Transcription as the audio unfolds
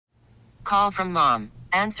Call from mom.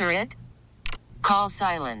 Answer it. Call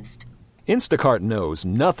silenced. Instacart knows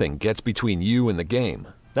nothing gets between you and the game.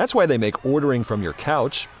 That's why they make ordering from your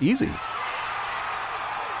couch easy.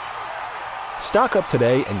 Stock up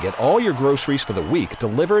today and get all your groceries for the week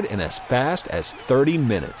delivered in as fast as 30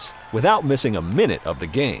 minutes without missing a minute of the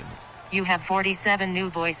game. You have 47 new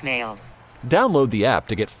voicemails. Download the app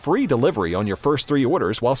to get free delivery on your first 3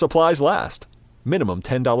 orders while supplies last. Minimum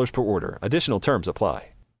 $10 per order. Additional terms apply.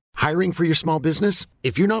 Hiring for your small business?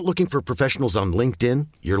 If you're not looking for professionals on LinkedIn,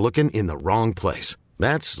 you're looking in the wrong place.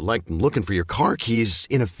 That's like looking for your car keys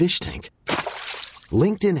in a fish tank.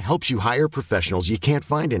 LinkedIn helps you hire professionals you can't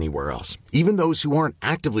find anywhere else, even those who aren't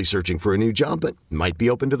actively searching for a new job but might be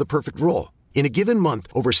open to the perfect role. In a given month,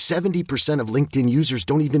 over 70% of LinkedIn users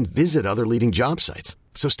don't even visit other leading job sites.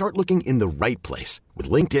 So start looking in the right place. With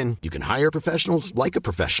LinkedIn, you can hire professionals like a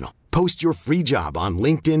professional. Post your free job on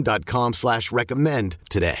linkedin.com/recommend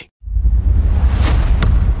today.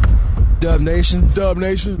 Dub Nation. Dub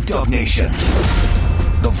Nation. Dub Nation.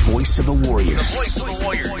 The voice of the Warriors.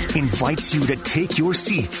 Invites you to take your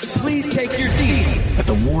seats. Please take your seats. At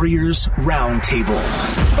the Warriors Roundtable.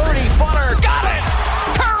 30-footer. Got it.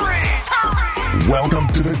 Curry. Welcome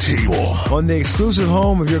to the table. On the exclusive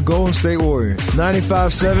home of your Golden State Warriors.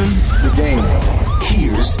 95.7, The Game.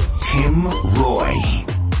 Here's Tim Roye.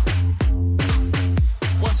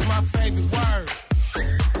 What's my favorite word?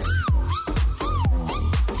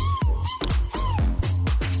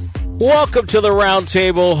 Welcome to the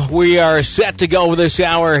Roundtable. We are set to go this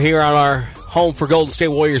hour here on our home for Golden State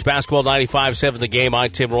Warriors basketball, 95.7 The Game. I'm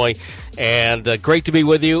Tim Roye, and great to be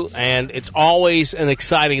with you. And it's always an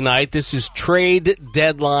exciting night. This is trade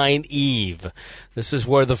deadline eve. This is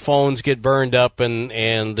where the phones get burned up and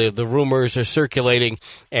the rumors are circulating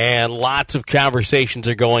and lots of conversations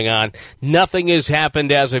are going on. Nothing has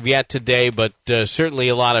happened as of yet today, but certainly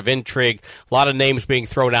a lot of intrigue, a lot of names being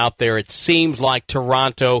thrown out there. It seems like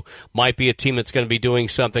Toronto might be a team that's going to be doing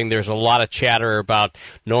something. There's a lot of chatter about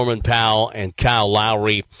Norman Powell and Kyle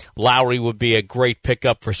Lowry. Lowry would be a great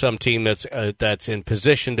pickup for some team that's in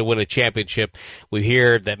position to win a championship. We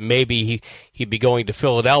hear that maybe he'd be going to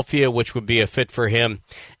Philadelphia, which would be a fit for him.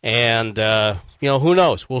 And, who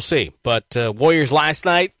knows? We'll see. But Warriors last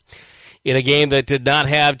night, in a game that did not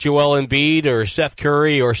have Joel Embiid or Seth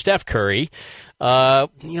Curry or Steph Curry,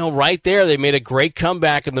 right there, they made a great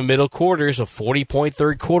comeback in the middle quarters, a 40-point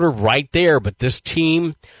third quarter right there. But this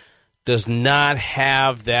team does not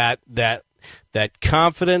have that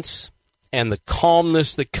confidence and the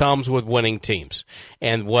calmness that comes with winning teams.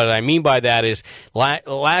 And what I mean by that is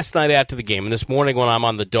last night after the game, and this morning when I'm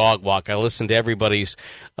on the dog walk, I listened to everybody's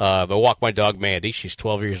I walk my dog Mandy. She's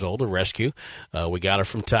 12 years old, a rescue. We got her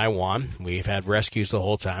from Taiwan. We've had rescues the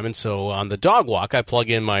whole time. And so on the dog walk, I plug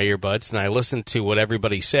in my earbuds and I listen to what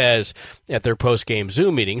everybody says at their post-game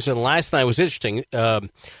Zoom meetings. And last night was interesting.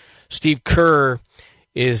 Steve Kerr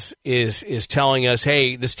is telling us,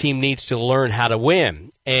 hey, this team needs to learn how to win.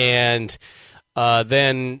 And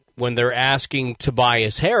then when they're asking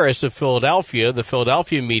Tobias Harris of Philadelphia, the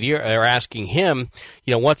Philadelphia media are asking him,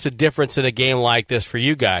 what's the difference in a game like this for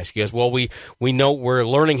you guys? He goes, well, we know we're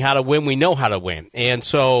learning how to win. We know how to win. And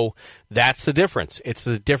so that's the difference. It's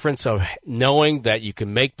the difference of knowing that you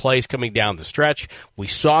can make plays coming down the stretch. We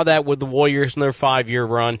saw that with the Warriors in their 5-year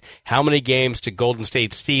run. How many games did Golden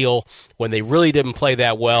State steal when they really didn't play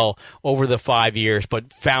that well over the 5 years,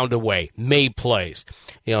 but found a way, made plays?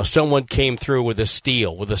 Someone came through with a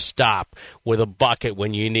steal, with a stop, with a bucket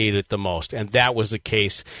when you need it the most. And that was the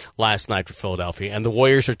case last night for Philadelphia. And the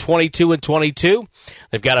Warriors are 22-22.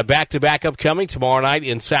 They've got a back-to-back upcoming tomorrow night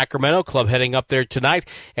in Sacramento. Club heading up there tonight.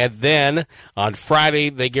 And then on Friday,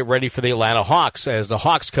 they get ready for the Atlanta Hawks as the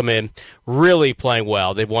Hawks come in really playing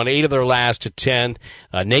well. They've won 8 of their last 10.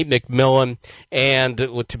 Nate McMillan, and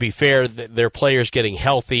to be fair, their players getting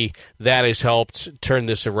healthy, that has helped turn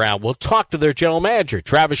this around. We'll talk to their general manager,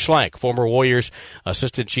 Travis Schlenk, former Warriors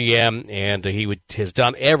assistant GM, and he has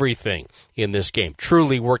done everything in this game.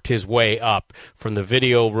 Truly worked his way up from the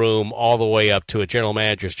video room all the way up to a general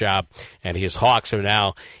manager's job, and his Hawks are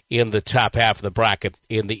now in the top half of the bracket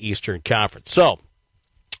in the Eastern Conference. So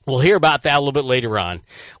we'll hear about that a little bit later on.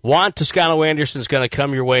 Juan Toscano Anderson is going to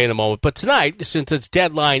come your way in a moment. But tonight, since it's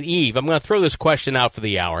deadline eve, I'm going to throw this question out for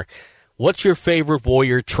the hour. What's your favorite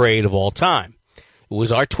Warrior trade of all time? It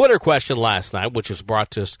was our Twitter question last night, which was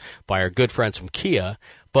brought to us by our good friends from Kia.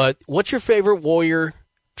 But what's your favorite Warrior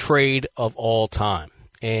trade of all time?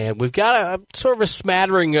 And we've got a sort of a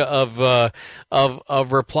smattering of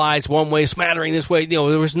replies, one way, smattering this way. There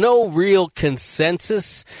was no real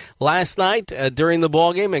consensus last night during the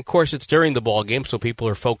ball game. And of course, it's during the ball game, so people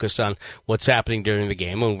are focused on what's happening during the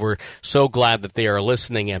game. And we're so glad that they are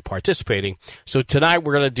listening and participating. So tonight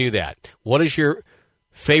we're going to do that. What is your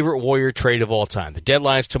favorite Warrior trade of all time? The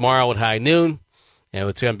deadline's tomorrow at high noon. And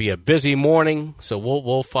it's going to be a busy morning, so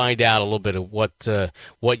we'll find out a little bit of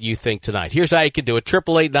what you think tonight. Here's how you can do it: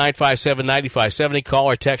 888-957-9570. Call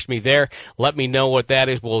or text me there. Let me know what that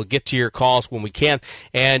is. We'll get to your calls when we can.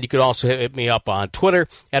 And you can also hit me up on Twitter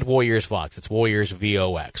at WarriorsVox. It's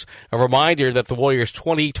WarriorsVox. A reminder that the Warriors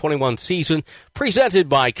 2021 season presented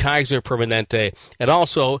by Kaiser Permanente. And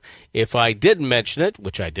also, if I didn't mention it,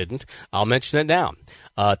 which I didn't, I'll mention it now.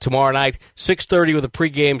 Tomorrow night, 6:30 with a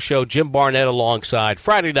pregame show, Jim Barnett alongside.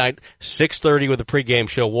 Friday night, 6:30 with a pregame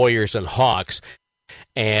show, Warriors and Hawks.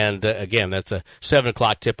 And, again, that's a 7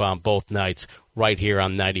 o'clock tip on both nights right here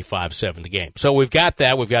on 95.7 The Game. So we've got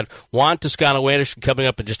that. We've got Juan Toscano Anderson coming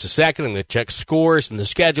up in just a second. I'm going to check scores and the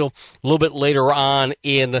schedule a little bit later on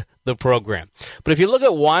in the program. But if you look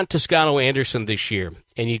at Juan Toscano Anderson this year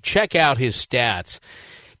and you check out his stats,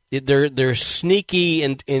 they're sneaky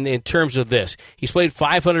in terms of this. He's played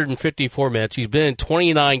 554 minutes. He's been in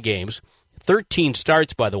 29 games, 13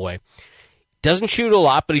 starts, by the way. Doesn't shoot a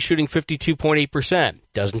lot, but he's shooting 52.8%.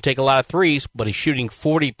 Doesn't take a lot of threes, but he's shooting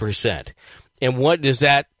 40%. And what does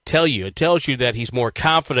that tell you? It tells you that he's more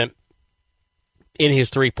confident in his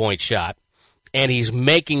three-point shot, and he's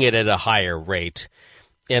making it at a higher rate.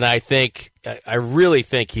 And I really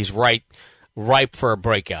think he's ripe for a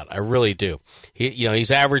breakout. I really do.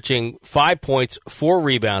 He's averaging 5 points, 4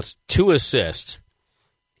 rebounds, 2 assists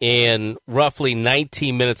in roughly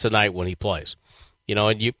 19 minutes a night when he plays.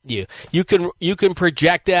 And you can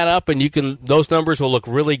project that up, and those numbers will look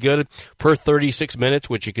really good per 36 minutes,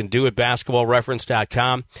 which you can do at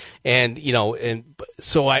basketballreference.com. And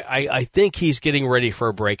so I think he's getting ready for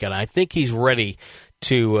a breakout. I think he's ready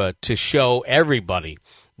to show everybody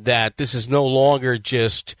that this is no longer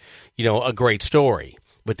just a great story,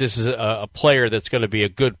 but this is a player that's going to be a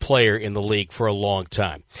good player in the league for a long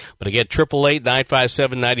time. But again,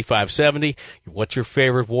 888-957-9570. What's your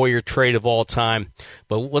favorite Warrior trade of all time?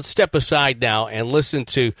 But let's step aside now and listen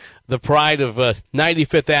to the pride of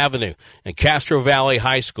 95th Avenue and Castro Valley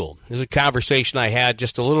High School. This is a conversation I had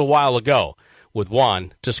just a little while ago with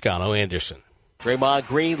Juan Toscano Anderson. Draymond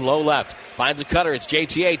Green, low left, finds a cutter. It's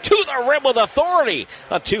JTA to the rim with authority.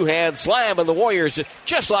 A two-hand slam, and the Warriors,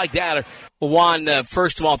 just like that. Well, Juan,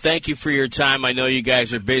 first of all, thank you for your time. I know you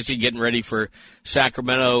guys are busy getting ready for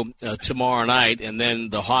Sacramento tomorrow night, and then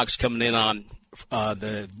the Hawks coming in on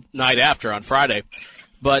the night after on Friday.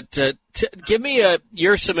 But give me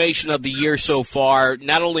your summation of the year so far,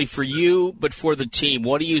 not only for you but for the team.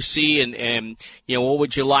 What do you see, and what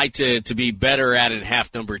would you like to be better at in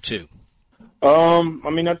half number 2? I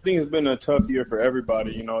think it's been a tough year for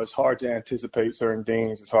everybody. It's hard to anticipate certain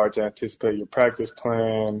things. It's hard to anticipate your practice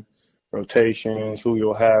plan, rotations, who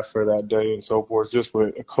you'll have for that day and so forth, just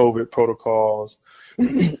with COVID protocols.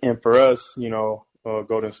 And for us,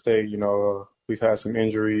 Golden State, we've had some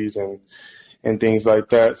injuries and things like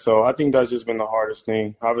that. So I think that's just been the hardest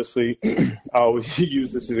thing. Obviously, I always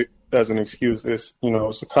use this as an excuse. It's kind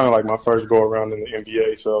of like my first go around in the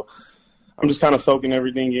NBA. So I'm just kind of soaking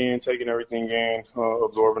everything in, taking everything in,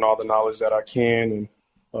 absorbing all the knowledge that I can,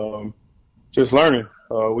 and just learning.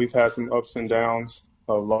 We've had some ups and downs,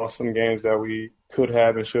 lost some games that we could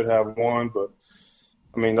have and should have won, but,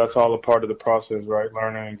 that's all a part of the process, right,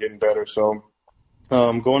 learning and getting better. So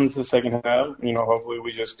going into the second half, hopefully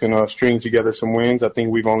we just can string together some wins. I think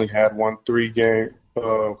we've only had 1 3-game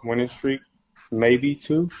winning streak, maybe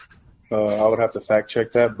 2. I would have to fact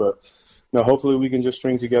check that, but hopefully we can just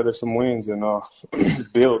string together some wins and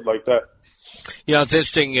build like that. It's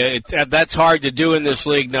interesting. That's hard to do in this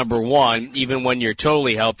league, number one, even when you're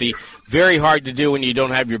totally healthy. Very hard to do when you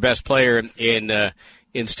don't have your best player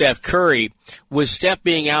in Steph Curry. With Steph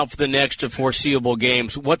being out for the next foreseeable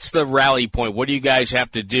games, what's the rally point? What do you guys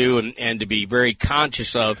have to do and to be very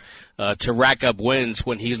conscious of to rack up wins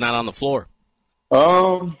when he's not on the floor?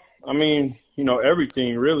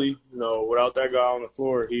 Everything really. Without that guy on the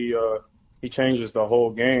floor, he changes the whole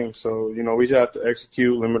game. So, we just have to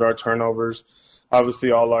execute, limit our turnovers.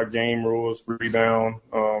 Obviously, all our game rules, rebound,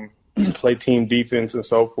 play team defense and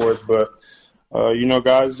so forth. But,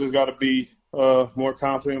 guys just got to be more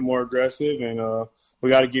confident, more aggressive, and we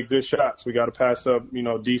got to get good shots. We got to pass up,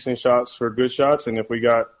 decent shots for good shots. And if we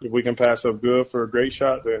can pass up good for a great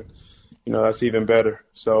shot, then, that's even better.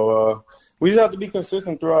 So we just have to be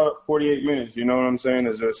consistent throughout 48 minutes. You know what I'm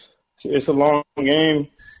saying? It's a long game.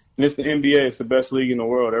 And it's the NBA. It's the best league in the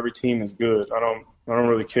world. Every team is good. I don't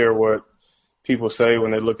really care what people say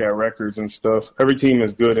when they look at records and stuff. Every team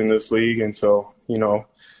is good in this league, and so, you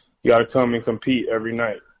got to come and compete every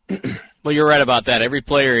night. Well, you're right about that. Every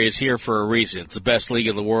player is here for a reason. It's the best league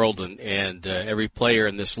in the world, and every player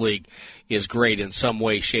in this league is great in some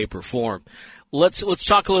way, shape, or form. Let's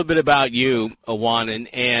talk a little bit about you, Juan,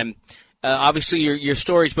 and obviously your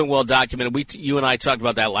story's been well documented. You and I talked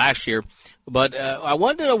about that last year, but I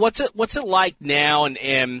wanted to know what's it like now,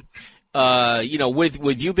 and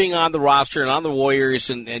with you being on the roster and on the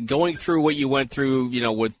Warriors and going through what you went through,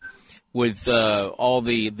 with all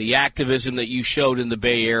the activism that you showed in the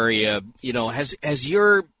Bay Area, has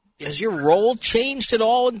your role changed at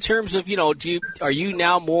all in terms of, are you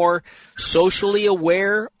now more socially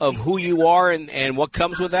aware of who you are and what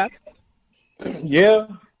comes with that? Yeah,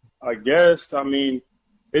 I guess. I mean,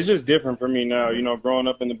 it's just different for me now, growing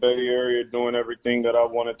up in the Bay Area, doing everything that I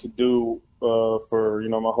wanted to do for,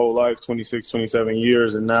 my whole life, 26, 27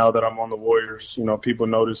 years. And now that I'm on the Warriors, people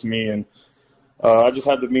notice me, and I just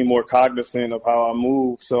have to be more cognizant of how I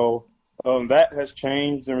move. So that has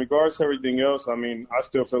changed. In regards to everything else, I mean, I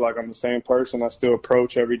still feel like I'm the same person. I still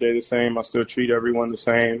approach every day the same. I still treat everyone the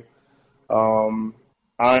same.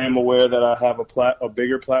 I am aware that I have a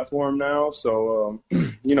bigger platform now. So,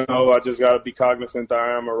 I just got to be cognizant that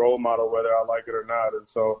I am a role model, whether I like it or not. And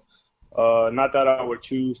so not that I would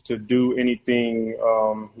choose to do anything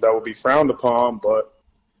that would be frowned upon, but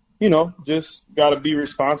just got to be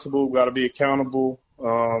responsible, got to be accountable,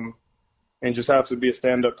 and just have to be a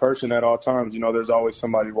stand-up person at all times. There's always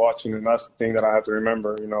somebody watching, and that's the thing that I have to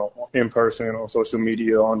remember, in person, on social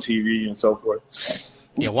media, on TV, and so forth.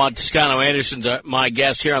 Yeah, Juan Toscano Anderson's my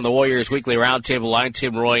guest here on the Warriors Weekly Roundtable. I'm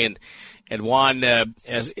Tim Roye, and Juan,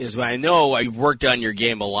 as I know, you've worked on your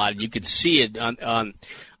game a lot, and you can see it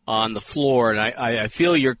on the floor, and I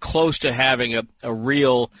feel you're close to having a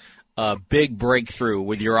real big breakthrough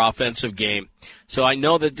with your offensive game. So I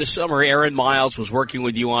know that this summer Aaron Miles was working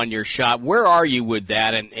with you on your shot. Where are you with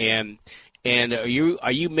that? And are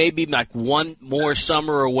you maybe like one more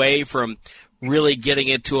summer away from really getting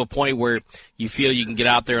it to a point where you feel you can get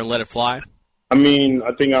out there and let it fly? I mean,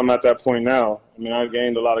 I think I'm at that point now. I mean, I've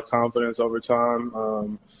gained a lot of confidence over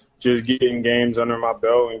time, just getting games under my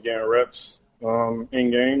belt and getting reps in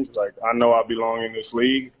games. Like, I know I belong in this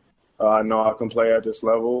league. I know I can play at this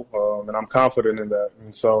level, and I'm confident in that.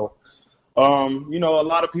 And so, a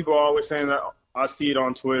lot of people are always saying that. I see it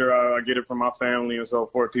on Twitter. I get it from my family and so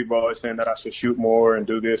forth. People are always saying that I should shoot more and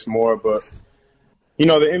do this more. But, the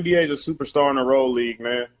NBA is a superstar in a role league,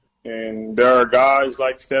 man. And there are guys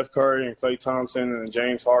like Steph Curry and Klay Thompson and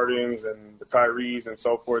James Hardens and the Kyries and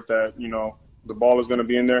so forth that, the ball is going to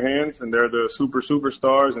be in their hands, and they're the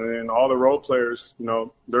superstars. And then all the role players,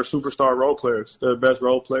 they're superstar role players. They're the best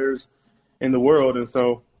role players in the world. And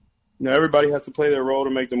so, everybody has to play their role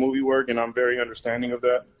to make the movie work, and I'm very understanding of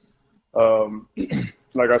that.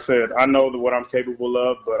 Like I said, I know what I'm capable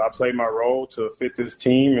of, but I play my role to fit this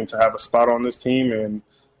team and to have a spot on this team and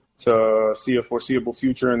to see a foreseeable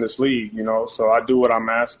future in this league, So I do what I'm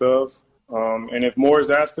asked of. And if more is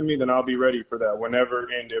asked of me, then I'll be ready for that whenever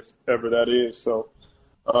and if ever that is. So,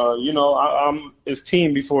 it's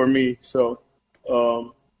team before me. So,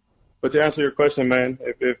 but to answer your question, man,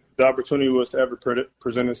 if the opportunity was to ever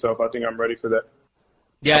present itself, I think I'm ready for that.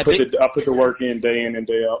 Yeah, I put the work in and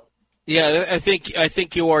day out. Yeah, I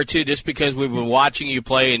think you are too, just because we've been watching you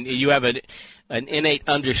play and you have an innate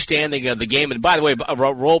understanding of the game. And by the way,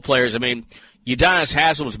 role players, I mean, Udonis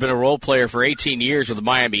Haslem's been a role player for 18 years with the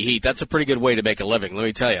Miami Heat. That's a pretty good way to make a living, let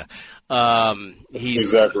me tell you. He's,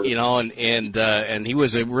 exactly. And he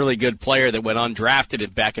was a really good player that went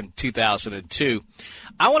undrafted back in 2002.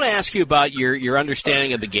 I want to ask you about your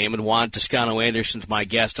understanding of the game, and Juan Toscano Anderson's my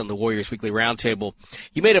guest on the Warriors Weekly Roundtable.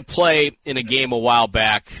 You made a play in a game a while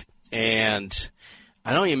back, and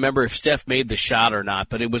I don't even remember if Steph made the shot or not,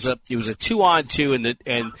 but it was a 2-on-2,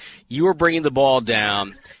 and you were bringing the ball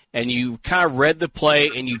down, and you kind of read the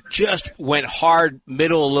play, and you just went hard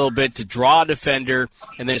middle a little bit to draw a defender,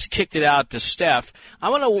 and then just kicked it out to Steph. I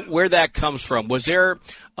want to know where that comes from. Was there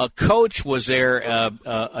a coach? Was there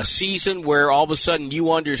a season where all of a sudden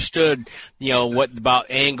you understood, what about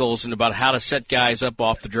angles and about how to set guys up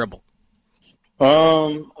off the dribble?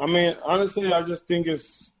 I mean, honestly, I just think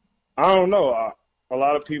I don't know. A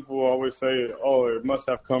lot of people always say, it must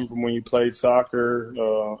have come from when you played soccer.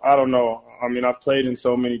 I don't know. I mean, I've played in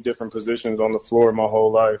so many different positions on the floor my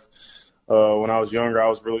whole life. When I was younger, I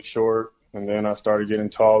was really short, and then I started getting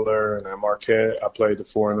taller. And at Marquette, I played the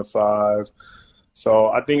 4 and the 5. So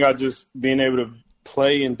I think being able to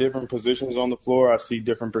play in different positions on the floor, I see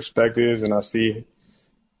different perspectives, and I see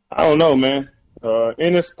I don't know, man.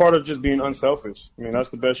 And it's part of just being unselfish. I mean, that's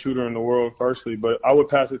the best shooter in the world, firstly, but I would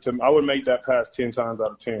make that pass 10 times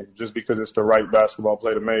out of 10 just because it's the right basketball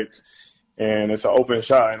play to make. And it's an open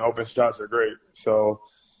shot, and open shots are great. So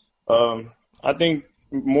I think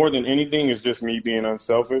more than anything is just me being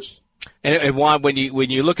unselfish. And Juan, when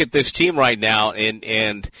you look at this team right now,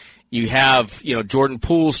 and you have Jordan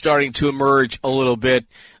Poole starting to emerge a little bit,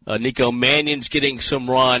 Nico Mannion's getting some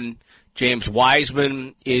run. James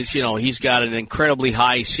Wiseman is, he's got an incredibly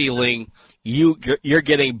high ceiling. You're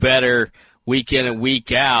getting better week in and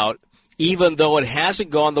week out, even though it hasn't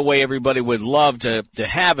gone the way everybody would love to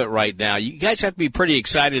have it right now. You guys have to be pretty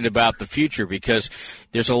excited about the future because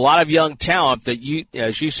there's a lot of young talent that you,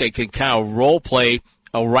 as you say, can kind of role play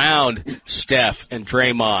around Steph and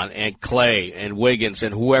Draymond and Clay and Wiggins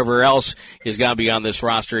and whoever else is going to be on this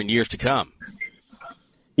roster in years to come.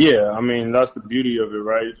 Yeah, I mean, that's the beauty of it,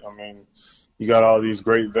 right? I mean, you got all these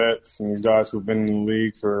great vets and these guys who've been in the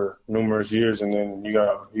league for numerous years, and then you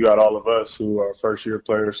got all of us who are first-year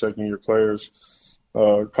players, second-year players,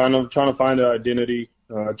 kind of trying to find an identity,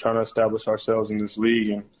 trying to establish ourselves in this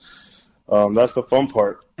league, and that's the fun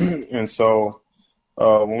part. And so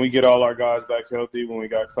when we get all our guys back healthy, when we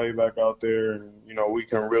got Clay back out there, and, we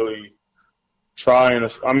can really try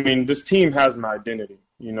and – I mean, this team has an identity,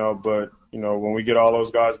 but – when we get all those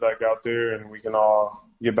guys back out there and we can all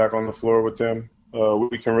get back on the floor with them,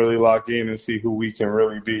 we can really lock in and see who we can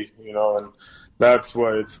really be, and that's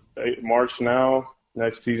what it's March now.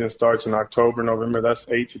 Next season starts in October, November. That's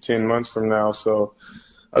 8 to 10 months from now. So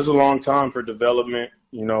that's a long time for development,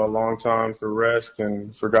 a long time for rest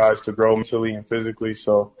and for guys to grow mentally and physically.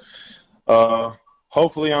 So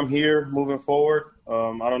hopefully I'm here moving forward.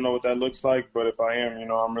 I don't know what that looks like, but if I am,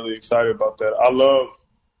 I'm really excited about that.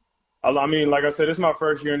 I mean, like I said, it's my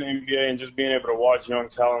first year in the NBA, and just being able to watch young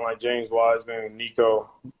talent like James Wiseman and Nico,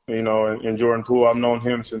 and Jordan Poole. I've known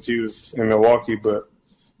him since he was in Milwaukee, but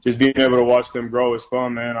just being able to watch them grow is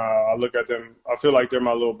fun, man. I look at them, I feel like they're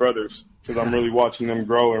my little brothers because I'm really watching them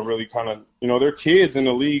grow and really kind of, they're kids in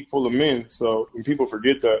a league full of men, and people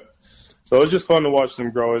forget that. So it's just fun to watch them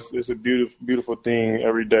grow. It's a beautiful, beautiful thing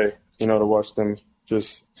every day, to watch them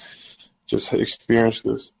just experience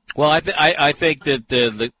this. Well, I think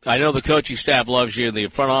that I know the coaching staff loves you, the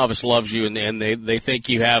front office loves you, and they think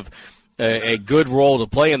you have a good role to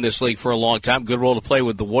play in this league for a long time, good role to play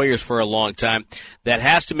with the Warriors for a long time. That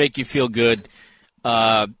has to make you feel good.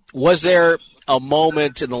 Was there a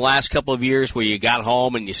moment in the last couple of years where you got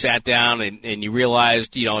home and you sat down and you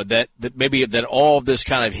realized, that maybe that all of this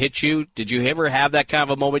kind of hit you? Did you ever have that kind of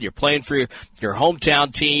a moment? You're playing for your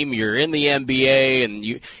hometown team, you're in the NBA, and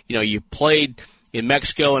you played in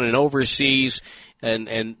Mexico and overseas, and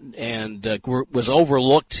was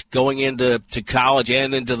overlooked going into college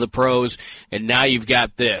and into the pros, and now you've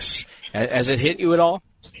got this. Has it hit you at all?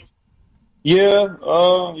 Yeah,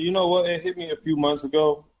 you know what? It hit me a few months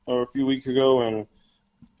ago or a few weeks ago, and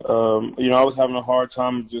I was having a hard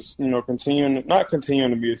time just not continuing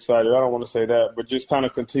to be excited. I don't want to say that, but just kind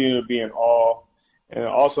of continue to be in awe, and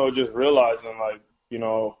also just realizing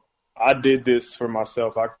I did this for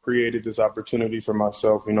myself. I created this opportunity for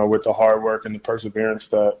myself, with the hard work and the perseverance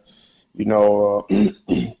that,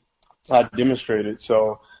 I demonstrated.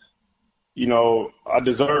 So, I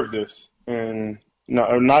deserve this. And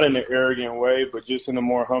not in an arrogant way, but just in a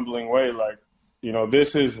more humbling way. Like,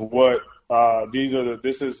 this is what,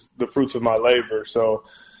 this is the fruits of my labor. So,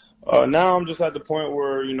 now I'm just at the point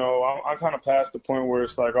where, I kind of past the point where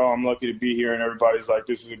it's like, oh, I'm lucky to be here, and everybody's like,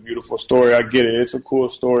 this is a beautiful story. I get it. It's a cool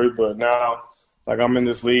story, but now, like, I'm in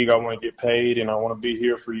this league, I want to get paid, and I want to be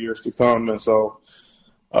here for years to come. And so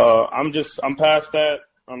I'm past that.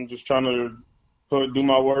 I'm just trying to do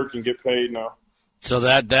my work and get paid now. So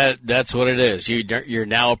that's what it is. You're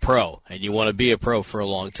now a pro, and you want to be a pro for a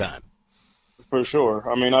long time. For sure.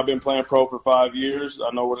 I mean, I've been playing pro for 5 years.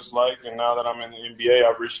 I know what it's like, and now that I'm in the NBA,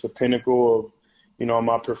 I've reached the pinnacle of,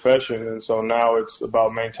 my profession, and so now it's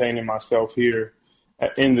about maintaining myself here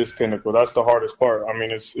in this pinnacle. That's the hardest part. I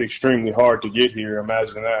mean, it's extremely hard to get here.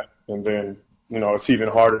 Imagine that. And then, it's even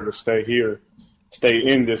harder to stay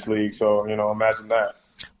in this league. So, imagine that.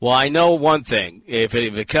 Well, I know one thing. If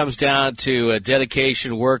it comes down to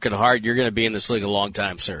dedication, work, and heart, you're going to be in this league a long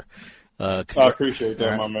time, sir. I appreciate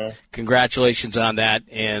that, my man. Congratulations on that,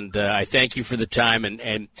 and I thank you for the time.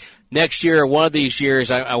 And next year, one of these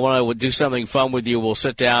years, I want to do something fun with you. We'll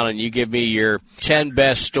sit down and you give me your 10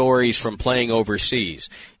 best stories from playing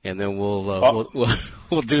overseas, and then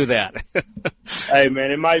we'll do that. Hey,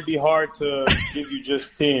 man, it might be hard to give you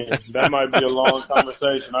just 10. That might be a long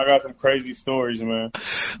conversation. I got some crazy stories, man.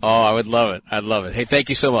 Oh, I would love it. I'd love it. Hey, thank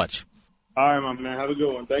you so much. All right, my man. Have a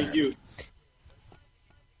good one. Thank you.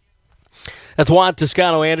 That's Juan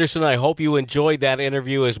Toscano Anderson. I hope you enjoyed that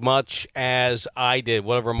interview as much as I did.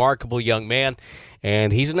 What a remarkable young man.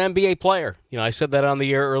 And he's an NBA player. You know, I said that on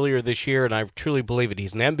the air earlier this year, and I truly believe it.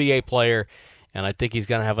 He's an NBA player, and I think he's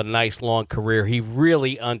going to have a nice, long career. He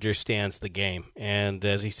really understands the game. And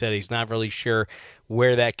as he said, he's not really sure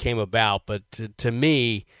where that came about. But to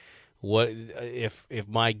me, what if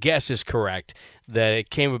my guess is correct, that it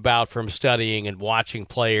came about from studying and watching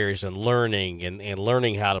players and learning and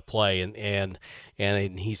learning how to play.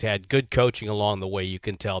 And he's had good coaching along the way. You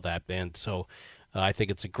can tell that. And so I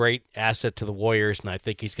think it's a great asset to the Warriors, and I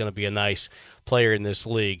think he's going to be a nice player in this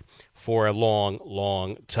league for a long,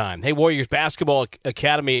 long time. Hey, Warriors Basketball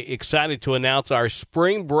Academy, excited to announce our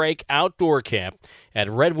spring break outdoor camp at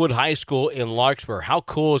Redwood High School in Larkspur. How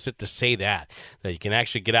cool is it to say that you can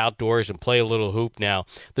actually get outdoors and play a little hoop now?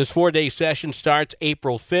 This 4-day session starts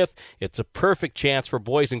April 5th. It's a perfect chance for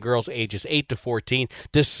boys and girls ages 8 to 14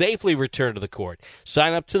 to safely return to the court.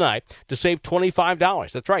 Sign up tonight to save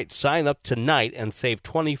 $25. That's right. Sign up tonight and save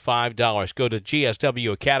 $25. Go to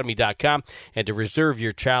gswacademy.com and to reserve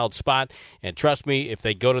your child's spot. And trust me, if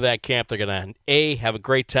they go to that camp, they're going to, A, have a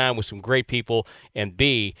great time with some great people, and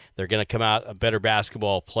B, they're going to come out a better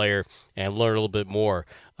basketball player and learn a little bit more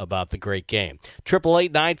about the great game.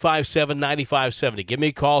 888-957-9570. Give me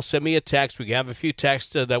a call. Send me a text. We have a few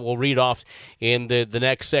texts that we'll read off in the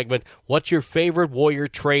next segment. What's your favorite Warrior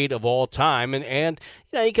trade of all time? And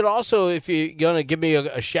you know, you can also, if you're going to give me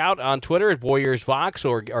a shout on Twitter at WarriorsVox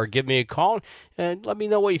or give me a call and let me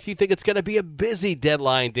know if you think it's going to be a busy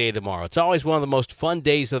deadline day tomorrow. It's always one of the most fun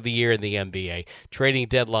days of the year in the NBA, trading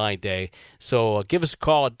deadline day. So give us a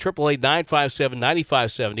call at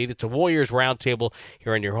 888-957-9570. It's a Warriors Roundtable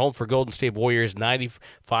here on your home for Golden State Warriors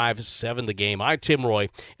 95-7 the game. I'm Tim Roye.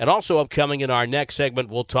 And also upcoming in our next segment,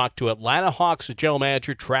 we'll talk to Atlanta Hawks General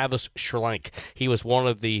Manager Travis Schlenk. He was one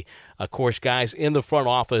of the guys in the front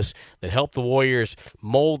office that helped the Warriors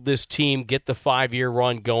mold this team, get the 5-year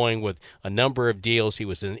run going with a number of deals. He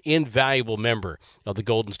was an invaluable member of the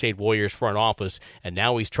Golden State Warriors front office, and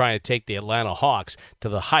now he's trying to take the Atlanta Hawks to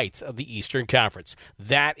the heights of the Eastern Conference.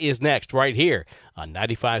 That is next right here on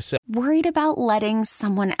 95.7. Worried about letting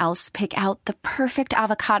someone else pick out the perfect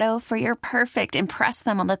avocado for your perfect impress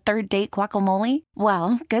them on the third date guacamole?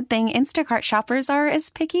 Well, good thing Instacart shoppers are as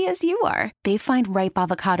picky as you are. They find ripe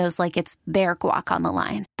avocados like it's their guac on the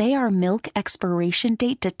line. They are milk expiration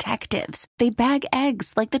date detectives. They bag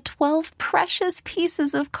eggs like the 12 precious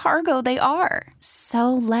pieces of cargo they are.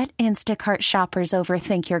 So let Instacart shoppers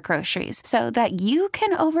overthink your groceries so that you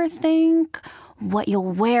can overthink what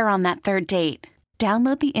you'll wear on that third date.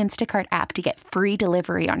 Download the Instacart app to get free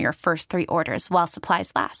delivery on your first 3 orders while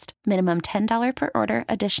supplies last. Minimum $10 per order.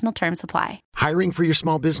 Additional terms apply. Hiring for your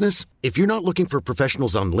small business? If you're not looking for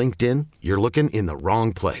professionals on LinkedIn, you're looking in the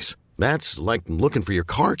wrong place. That's like looking for your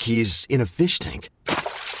car keys in a fish tank.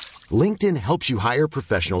 LinkedIn helps you hire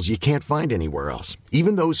professionals you can't find anywhere else,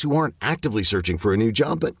 even those who aren't actively searching for a new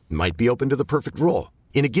job but might be open to the perfect role.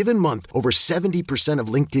 In a given month, over 70% of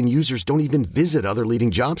LinkedIn users don't even visit other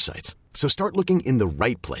leading job sites. So start looking in the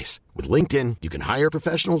right place. With LinkedIn, you can hire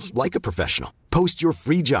professionals like a professional. Post your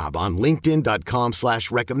free job on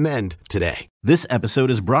linkedin.com/recommend today. This episode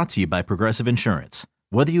is brought to you by Progressive Insurance.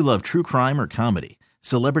 Whether you love true crime or comedy,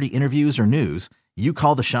 celebrity interviews or news, you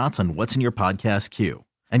call the shots on what's in your podcast queue.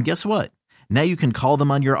 And guess what? Now you can call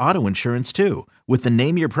them on your auto insurance too with the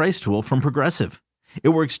Name Your Price tool from Progressive. It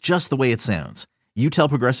works just the way it sounds. You tell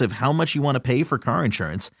Progressive how much you want to pay for car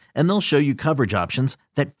insurance, and they'll show you coverage options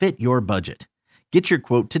that fit your budget. Get your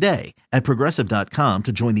quote today at Progressive.com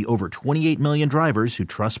to join the over 28 million drivers who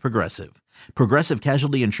trust Progressive. Progressive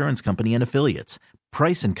Casualty Insurance Company and Affiliates.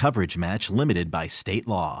 Price and coverage match limited by state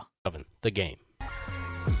law. The game.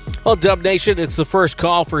 Well, Dub Nation, it's the first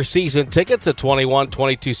call for season tickets. The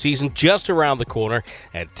 21-22 season just around the corner,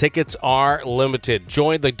 and tickets are limited.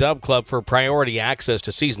 Join the Dub Club for priority access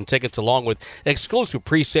to season tickets along with exclusive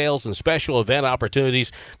pre-sales and special event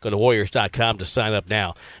opportunities. Go to Warriors.com to sign up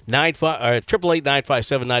now.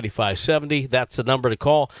 888-957-9570. That's the number to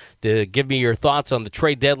call to give me your thoughts on the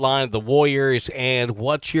trade deadline of the Warriors and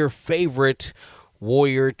what's your favorite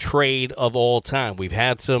Warrior trade of all time. We've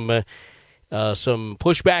had some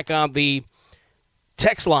pushback on the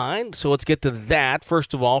text line, so let's get to that.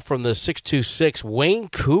 First of all, from the 626, Wayne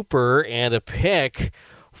Cooper and a pick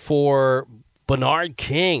for Bernard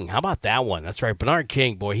King. How about that one? That's right, Bernard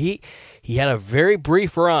King, boy. He had a very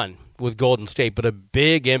brief run with Golden State, but a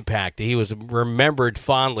big impact. He was remembered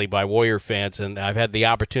fondly by Warrior fans, and I've had the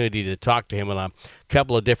opportunity to talk to him on a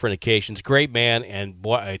couple of different occasions. Great man, and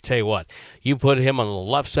boy, I tell you what, you put him on the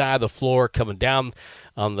left side of the floor coming down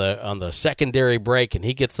on the secondary break, and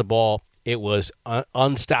he gets the ball. It was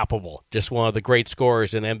unstoppable. Just one of the great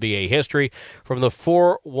scorers in NBA history. From the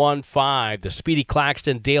 4-1-5, the Speedy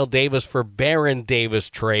Claxton, Dale Davis for Baron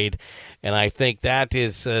Davis trade. And I think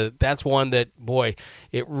that's one that, boy,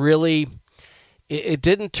 it really it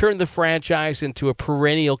didn't turn the franchise into a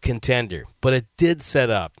perennial contender, but it did set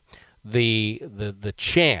up the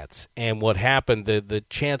chance and what happened, the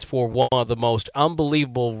chance for one of the most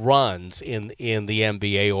unbelievable runs in the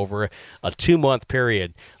NBA over a 2-month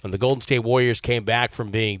period when the Golden State Warriors came back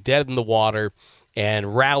from being dead in the water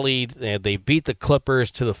and rallied, and they beat the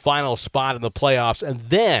Clippers to the final spot in the playoffs, and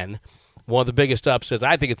then one of the biggest upsets.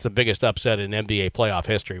 I think it's the biggest upset in NBA playoff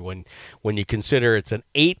history when you consider it's an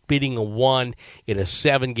 8 beating a 1 in a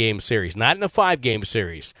 7-game series, not in a 5-game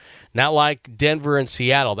series. Not like Denver and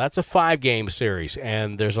Seattle. That's a 5-game series,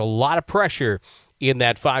 and there's a lot of pressure in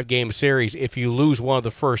that 5-game series if you lose one of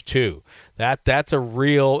the first 2. That's a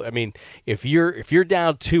real. I mean, if you're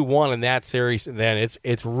down 2-1 in that series, then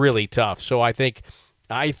it's really tough. So I think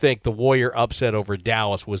the Warrior upset over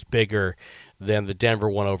Dallas was bigger than the Denver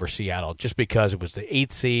one over Seattle, just because it was the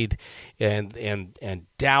 8th seed, and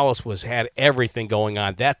Dallas had everything going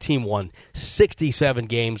on. That team won 67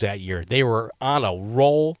 games that year. They were on a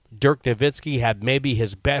roll. Dirk Nowitzki had maybe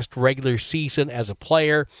his best regular season as a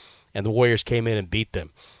player, and the Warriors came in and beat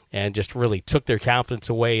them and just really took their confidence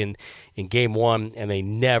away in Game 1, and they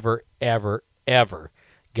never, ever, ever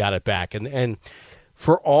got it back. And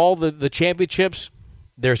for all the championships,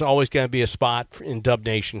 there's always going to be a spot in Dub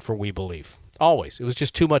Nation for We Believe. Always. It was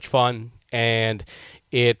just too much fun, and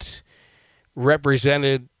it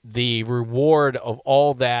represented the reward of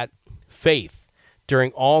all that faith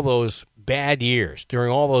during all those bad years,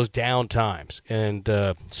 during all those down times, and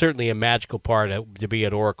certainly a magical part to be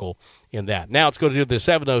at Oracle in that. Now let's go to the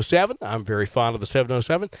 707. I'm very fond of the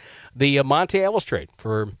 707. The Monte Ellis trade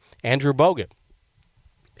for Andrew Bogut.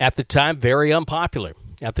 At the time, very unpopular.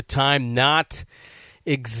 At the time, not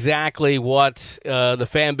exactly what the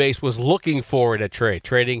fan base was looking for in a trade,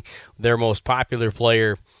 trading their most popular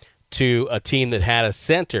player to a team that had a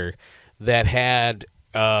center that had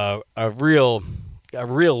a real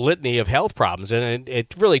litany of health problems, and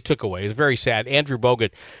it really took away. It was very sad. Andrew Bogut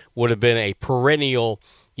would have been a perennial,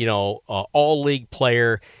 all-league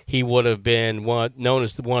player. He would have been known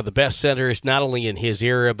as one of the best centers, not only in his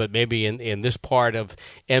era, but maybe in this part of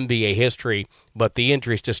NBA history. But the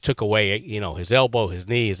injuries just took away, his elbow, his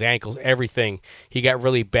knee, his ankles, everything. He got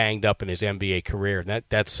really banged up in his NBA career, and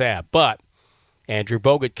that's sad. But Andrew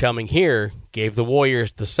Bogut coming here gave the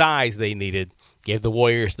Warriors the size they needed, gave the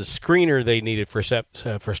Warriors the screener they needed for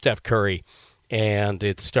Steph Curry, and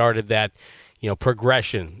it started that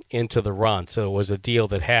progression into the run. So it was a deal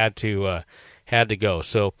that had to go.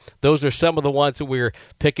 So those are some of the ones that we're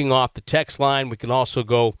picking off the text line. We can also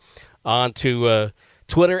go on to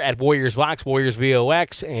Twitter at WarriorsVox,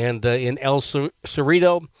 WarriorsVox, and in El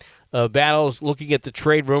Cerrito battles, looking at the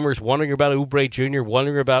trade rumors, wondering about Oubre Jr.,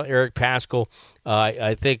 wondering about Eric Paschall.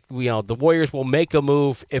 I think the Warriors will make a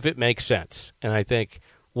move if it makes sense. And I think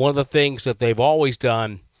one of the things that they've always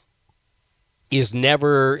done is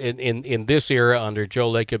never, in this era under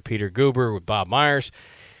Joe Lacob, Peter Guber, with Bob Myers,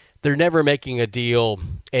 they're never making a deal,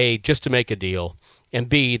 A, just to make a deal, and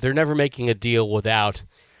B, they're never making a deal without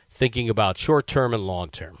thinking about short-term and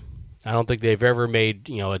long-term. I don't think they've ever made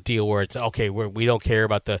a deal where it's, okay, we don't care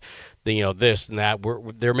about the this and that.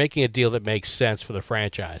 They're making a deal that makes sense for the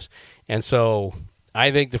franchise. And so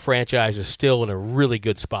I think the franchise is still in a really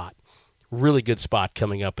good spot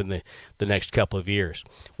coming up in the next couple of years.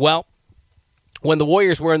 Well, when the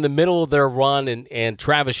Warriors were in the middle of their run and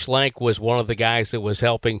Travis Schlenk was one of the guys that was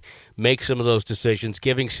helping make some of those decisions,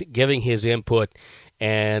 giving his input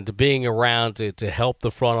and being around to help the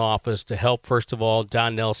front office, to help, first of all,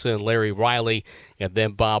 Don Nelson, Larry Riley, and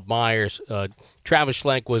then Bob Myers. Travis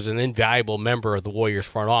Schlenk was an invaluable member of the Warriors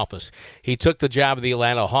front office. He took the job of the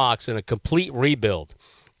Atlanta Hawks in a complete rebuild.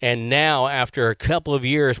 And now, after a couple of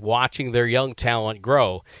years watching their young talent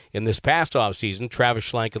grow, in this past offseason,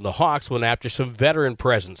 Travis Schlenk and the Hawks went after some veteran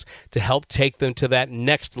presence to help take them to that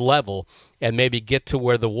next level and maybe get to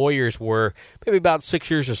where the Warriors were maybe about 6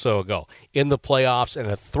 years or so ago, in the playoffs and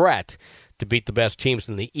a threat to beat the best teams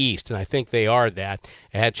in the East. And I think they are that.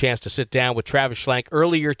 I had a chance to sit down with Travis Schlenk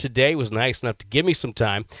earlier today. He was nice enough to give me some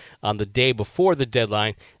time on the day before the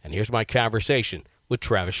deadline. And here's my conversation with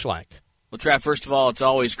Travis Schlenk. Well, Trav, first of all, it's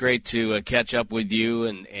always great to catch up with you,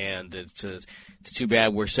 and it's too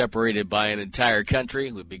bad we're separated by an entire country.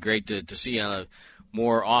 It would be great to see you on a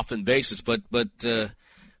more often basis. But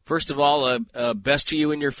first of all, best to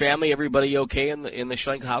you and your family. Everybody okay in the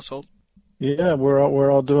Schlenk household? Yeah, we're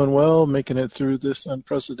all doing well, making it through this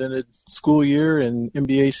unprecedented school year and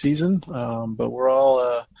NBA season. But we're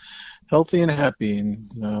all healthy and happy,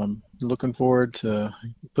 and looking forward to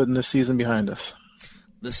putting this season behind us.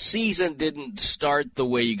 The season didn't start the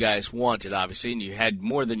way you guys wanted, obviously, and you had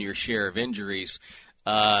more than your share of injuries.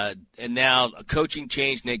 And now a coaching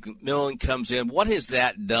change, Nate McMillan comes in. What has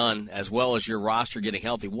that done, as well as your roster getting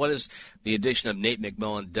healthy? What has the addition of Nate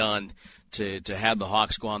McMillan done to have the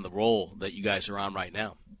Hawks go on the roll that you guys are on right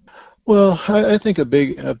now? Well, I think a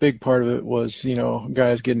big part of it was,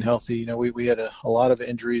 guys getting healthy. We had a lot of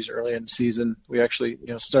injuries early in the season. We actually,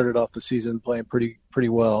 started off the season playing pretty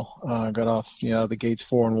well. Got off, the gates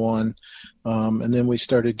 4-1. And then we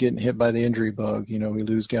started getting hit by the injury bug. We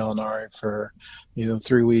lose Gallinari for,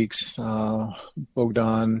 3 weeks.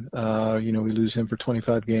 Bogdan, we lose him for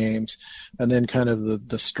 25 games. And then kind of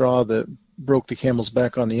the straw that broke the camel's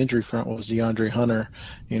back on the injury front was DeAndre Hunter.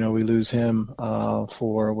 We lose him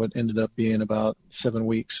for what ended up being about 7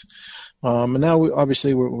 weeks. And now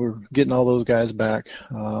we're getting all those guys back.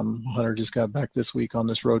 Hunter just got back this week on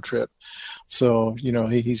this road trip. So,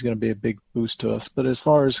 he's going to be a big boost to us. But as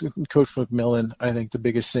far as Coach McMillan, I think the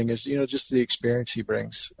biggest thing is, just the experience he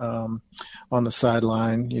brings on the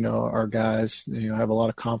sideline. Our guys, have a lot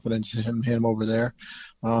of confidence in him over there.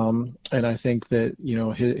 And I think that,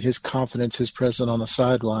 his confidence, his presence on the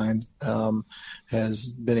sideline has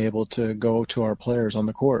been able to go to our players on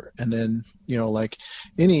the court. And then, like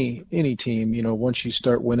any team, once you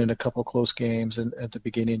start winning a couple close games, and at the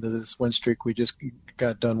beginning of this win streak we just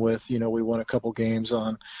got done with, we won a couple games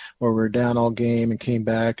on where we were down all game and came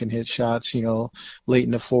back and hit shots, late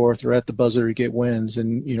in the fourth or at the buzzer to get wins.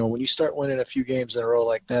 And, when you start winning a few games in a row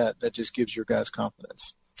like that, that just gives your guys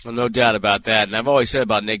confidence. Well, no doubt about that. And I've always said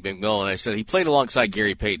about Nick McMillan, I said he played alongside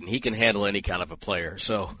Gary Payton. He can handle any kind of a player.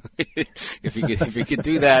 So if he could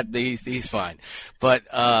do that, he's fine. But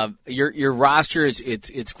your roster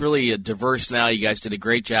it's really diverse now. You guys did a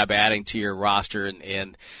great job adding to your roster.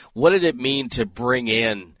 And what did it mean to bring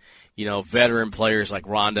in, veteran players like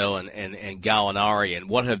Rondo and Gallinari, and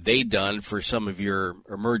what have they done for some of your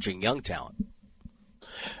emerging young talent?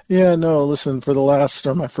 Yeah, no, listen, for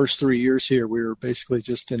my first 3 years here, we were basically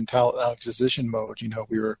just in talent acquisition mode.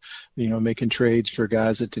 We were, making trades for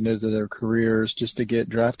guys at the end of their careers just to get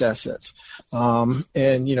draft assets.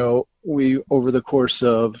 And, we, over the course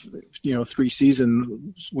of, 3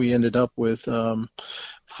 seasons, we ended up with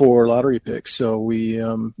 4 lottery picks. So we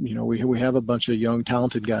have a bunch of young,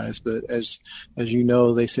 talented guys, but as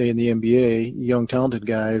they say in the NBA, young, talented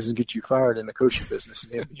guys get you fired in the coaching business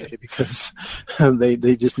in the NBA because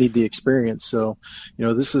they just need the experience. So,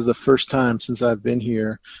 this is the first time since I've been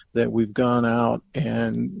here that we've gone out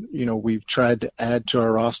and, we've tried to add to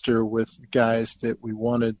our roster with guys that we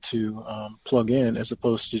wanted to plug in as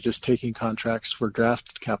opposed to just taking contracts for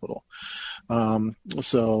draft capital.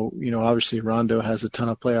 So, obviously Rondo has a ton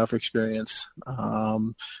of playoff experience,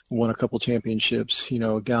 won a couple championships,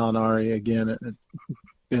 Gallinari, again,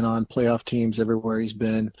 been on playoff teams everywhere he's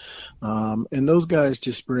been. And those guys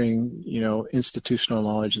just bring, institutional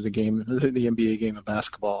knowledge of the game, the NBA game of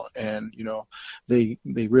basketball. And, they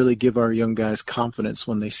really give our young guys confidence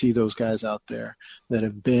when they see those guys out there that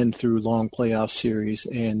have been through long playoff series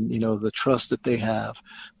and, the trust that they have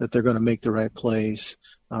that they're going to make the right plays.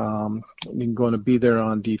 Going to be there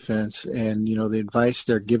on defense, and the advice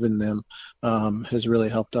they're giving them has really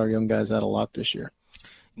helped our young guys out a lot this year.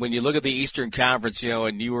 When you look at the Eastern Conference,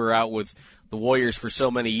 and you were out with the Warriors for so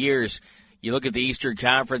many years, you look at the Eastern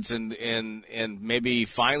Conference and maybe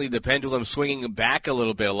finally the pendulum swinging back a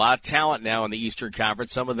little bit. A lot of talent now in the Eastern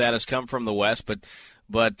Conference. Some of that has come from the West, but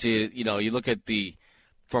you look at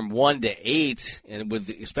from 1 to 8, and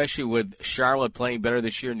especially with Charlotte playing better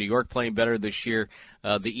this year, New York playing better this year,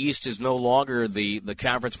 the East is no longer the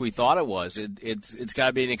conference we thought it was. It's got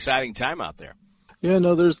to be an exciting time out there. Yeah,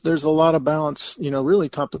 no, there's a lot of balance, really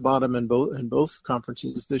top to bottom in both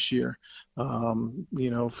conferences this year.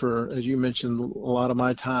 For, as you mentioned, a lot of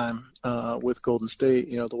my time with Golden State,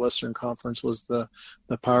 the Western Conference was the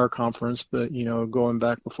power conference, but, going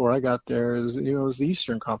back before I got there, it was the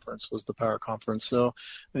Eastern Conference was the power conference. So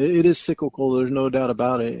it is cyclical. There's no doubt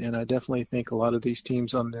about it. And I definitely think a lot of these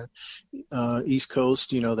teams on the East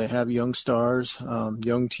Coast, they have young stars,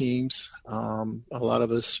 young teams. A lot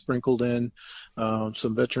of us sprinkled in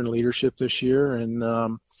some veteran leadership this year.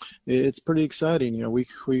 And, it's pretty exciting. We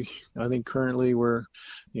I think currently we're,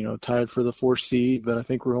 tied for the 4th seed, but I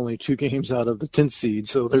think we're only 2 games out of the 10th seed.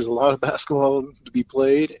 So there's a lot of basketball to be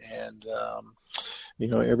played, and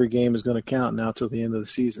every game is going to count now till the end of the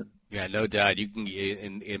season. Yeah, no doubt. You can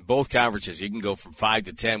in both conferences, you can go from 5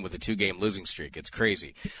 to 10 with a 2-game losing streak. It's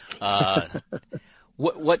crazy.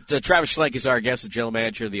 What Travis Schlenk is our guest, the general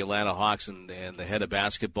manager of the Atlanta Hawks and the head of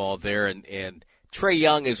basketball there, and Trae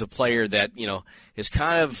Young is a player that has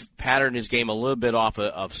kind of patterned his game a little bit off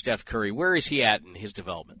of Steph Curry. Where is he at in his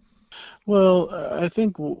development? Well, I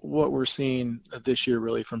think what we're seeing this year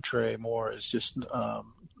really from Trae more is just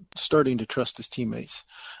starting to trust his teammates.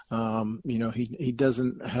 He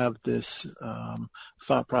doesn't have this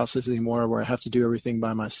thought process anymore where I have to do everything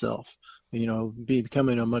by myself.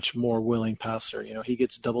 Becoming a much more willing passer. He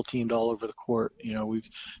gets double teamed all over the court.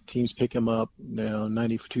 Teams pick him up,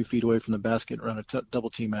 92 feet away from the basket, run a double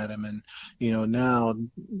team at him. And, now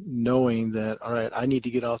knowing that, all right, I need to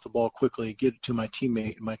get off the ball quickly, get it to my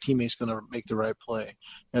teammate, and my teammate's going to make the right play,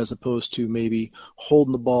 as opposed to maybe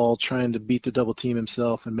holding the ball, trying to beat the double team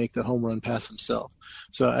himself and make the home run pass himself.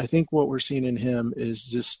 So I think what we're seeing in him is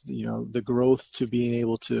just, the growth to being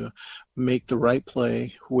able to make the right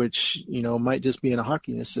play, which, might just be in a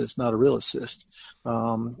hockey assist, not a real assist.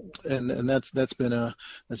 And that's been a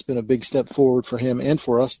big step forward for him and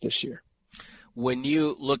for us this year. When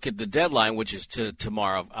you look at the deadline, which is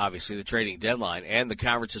tomorrow, obviously the trading deadline, and the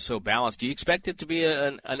conference is so balanced, do you expect it to be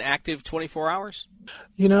an active 24 hours?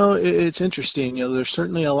 It's interesting. There's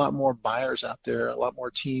certainly a lot more buyers out there, a lot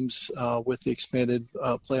more teams with the expanded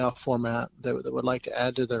playoff format that would like to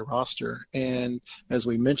add to their roster. And as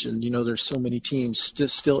we mentioned, there's so many teams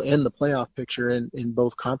still in the playoff picture in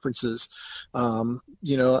both conferences.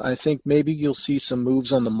 I think maybe you'll see some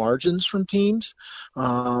moves on the margins from teams,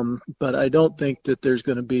 but I don't think that there's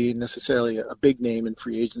going to be necessarily a big name in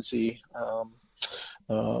free agency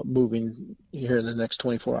moving here in the next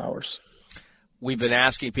 24 hours. We've been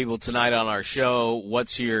asking people tonight on our show,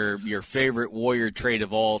 what's your favorite Warrior trade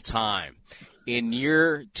of all time? In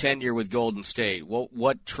your tenure with Golden State,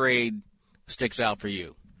 what trade sticks out for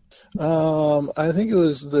you? I think it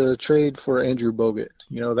was the trade for Andrew Bogut.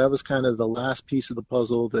 That was kind of the last piece of the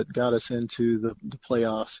puzzle that got us into the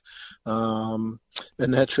playoffs. And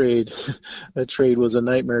that trade was a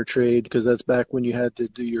nightmare trade because that's back when you had to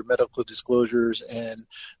do your medical disclosures and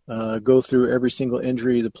go through every single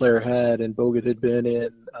injury the player had. And Bogut had been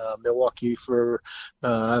in Milwaukee for,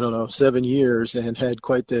 7 years and had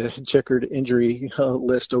quite the checkered injury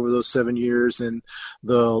list over those 7 years. And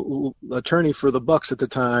the attorney for the Bucks at the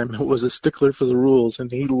time was a stickler for the rules,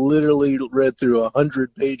 and he literally read through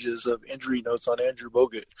 100 pages of injury notes on Andrew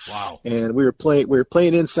Bogut. Wow. And we were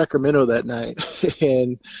playing in Sacramento that night.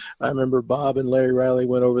 And I remember Bob and Larry Riley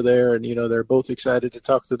went over there, and, they're both excited to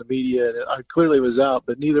talk to the media. And I clearly was out,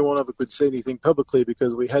 but neither one of them could say anything publicly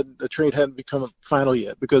because the trade hadn't become final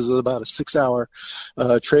yet because it was about a 6-hour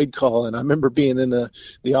trade call. And I remember being in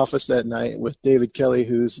the office that night with David Kelly,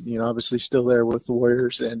 who's, obviously still there with the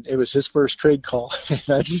Warriors. And it was his first trade call. And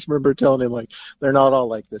I just remember telling him, they're not all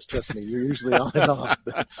like this. Trust me, you're usually on and off.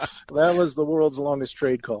 But that was the world's longest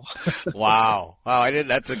trade call. Wow.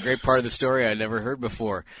 That's a great part of the story I never heard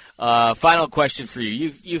before. Final question for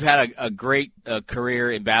you. You've had a great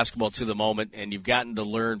career in basketball to the moment, and you've gotten to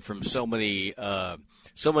learn from so many of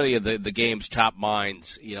the game's top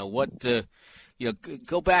minds.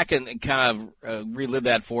 Go back and kind of relive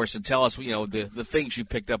that for us and tell us, the things you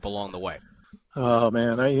picked up along the way. Oh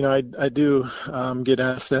man, I do get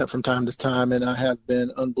asked that from time to time, and I have been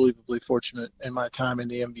unbelievably fortunate in my time in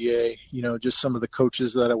the NBA. Just some of the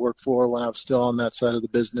coaches that I worked for when I was still on that side of the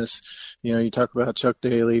business. You talk about Chuck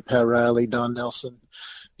Daly, Pat Riley, Don Nelson.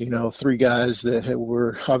 3 guys that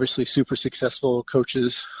were obviously super successful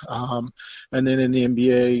coaches. And then in the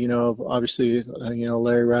NBA, obviously,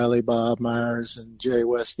 Larry Riley, Bob Myers, and Jerry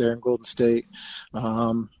West there in Golden State.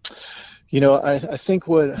 I think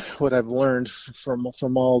what I've learned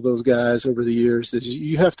from all those guys over the years is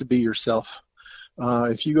you have to be yourself.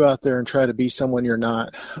 If you go out there and try to be someone you're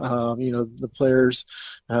not, the players,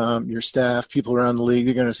 your staff, people around the league,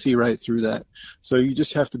 they're going to see right through that. So you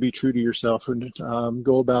just have to be true to yourself and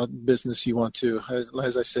go about business you want to.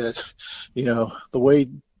 As I said, the way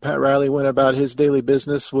Pat Riley went about his daily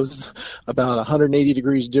business was about 180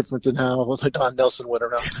 degrees different than how Don Nelson went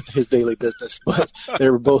around his daily business, but they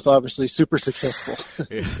were both obviously super successful.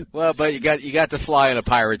 Yeah. Well, but you got to fly in a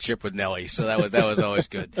pirate ship with Nelly, so that was always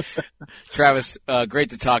good. Travis, great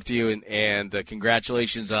to talk to you, and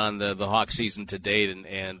congratulations on the Hawks season to date,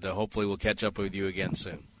 and hopefully we'll catch up with you again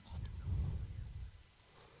soon.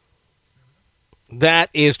 That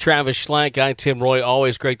is Travis Schlenk. I'm Tim Roye.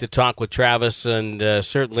 Always great to talk with Travis, and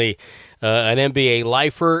certainly an NBA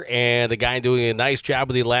lifer and a guy doing a nice job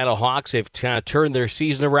with the Atlanta Hawks. They've kind of turned their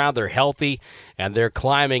season around. They're healthy, and they're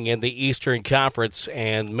climbing in the Eastern Conference,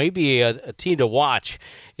 and maybe a team to watch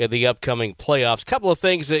in the upcoming playoffs. A couple of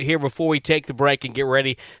things here before we take the break and get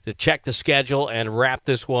ready to check the schedule and wrap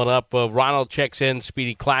this one up. Ronald checks in,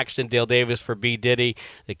 Speedy Claxton, Dale Davis for B. Diddy.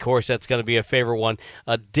 Of course, that's going to be a favorite one.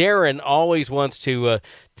 Darren always wants to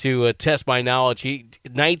test my knowledge.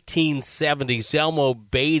 1970, Zelmo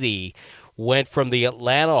Beatty went from the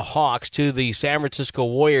Atlanta Hawks to the San Francisco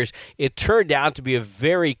Warriors. It turned out to be a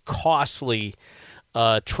very costly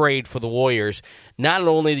trade for the Warriors. Not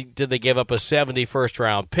only did they give up a 71st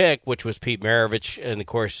round pick, which was Pete Maravich, and of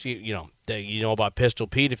course you know about Pistol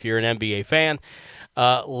Pete if you're an NBA fan.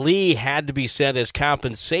 Lee had to be sent as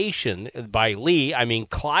compensation. By Lee, I mean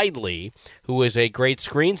Clyde Lee, who is a great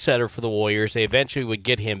screen setter for the Warriors. They eventually would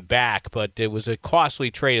get him back, but it was a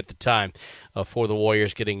costly trade at the time for the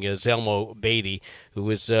Warriors, getting Zelmo Beatty, who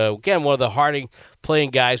was, again, one of the hard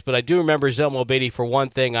playing guys. But I do remember Zelmo Beatty for one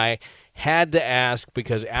thing. I had to ask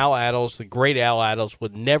because Al Attles, the great Al Attles,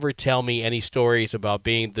 would never tell me any stories about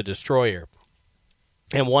being the destroyer.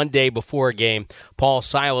 And one day before a game, Paul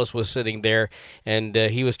Silas was sitting there, and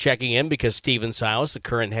he was checking in because Steven Silas, the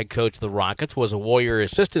current head coach of the Rockets, was a Warrior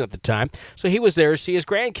assistant at the time. So he was there to see his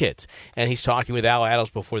grandkids. And he's talking with Al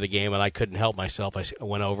Attles before the game, and I couldn't help myself. I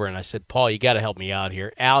went over and I said, Paul, you got to help me out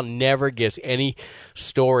here. Al never gives any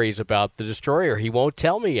stories about the destroyer. He won't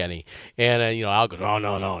tell me any. And, Al goes, oh,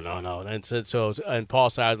 no. And Paul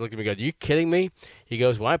Silas looked at me and goes, are you kidding me? He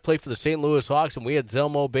goes, when I played for the St. Louis Hawks and we had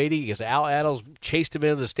Zelmo Beatty, because Al Attles chased him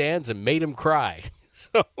into the stands and made him cry.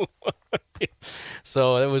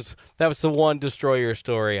 So that was the one destroyer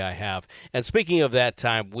story I have. And speaking of that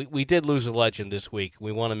time, we did lose a legend this week.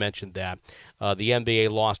 We want to mention that. The NBA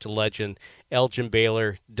lost a legend, Elgin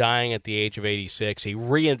Baylor, dying at the age of 86. He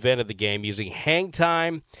reinvented the game using hang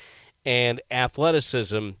time and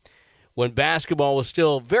athleticism when basketball was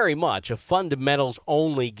still very much a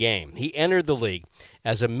fundamentals-only game. He entered the league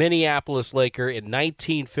as a Minneapolis Laker in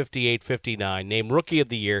 1958-59, named Rookie of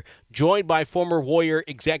the Year, joined by former Warrior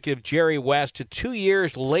executive Jerry West 2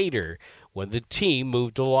 years later when the team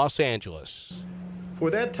moved to Los Angeles. For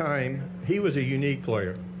that time, he was a unique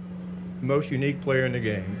player, the most unique player in the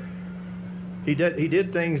game. He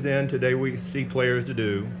did things then today we see players to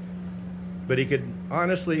do, but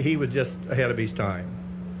he was just ahead of his time.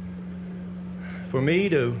 For me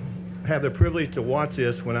to have the privilege to watch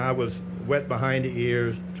this when I was wet behind the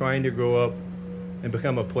ears, trying to grow up and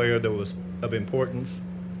become a player that was of importance,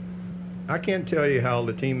 I can't tell you how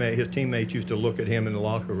his teammates used to look at him in the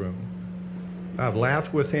locker room. I've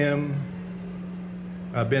laughed with him.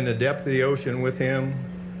 I've been in the depth of the ocean with him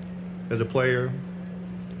as a player.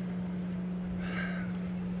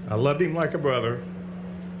 I loved him like a brother.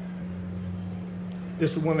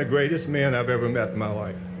 This is one of the greatest men I've ever met in my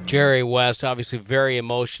life. Jerry West, obviously very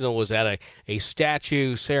emotional, was at a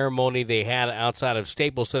statue ceremony they had outside of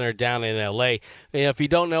Staples Center down in L.A. And if you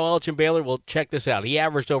don't know Elgin Baylor, well, check this out. He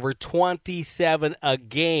averaged over 27 a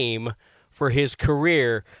game for his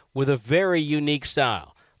career with a very unique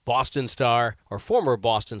style. Boston star, or former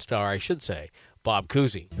Boston star, I should say, Bob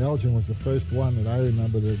Cousy. Elgin was the first one that I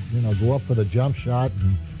remember to, go up for the jump shot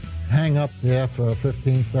and hang up there for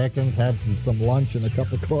 15 seconds, have some lunch and a cup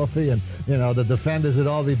of coffee, and, the defenders would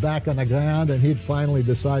all be back on the ground, and he'd finally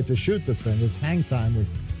decide to shoot the thing. His hang time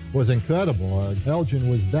was incredible. Elgin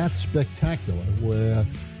was that spectacular where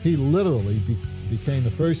he literally became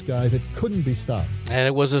the first guy that couldn't be stopped. And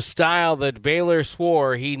it was a style that Baylor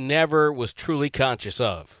swore he never was truly conscious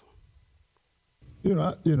of. I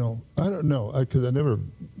don't know, because I never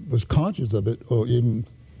was conscious of it or even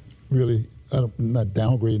really, I'm not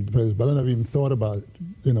downgrading the players, but I never even thought about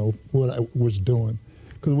it, what I was doing.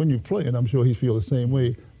 Because when you play, and I'm sure he feels the same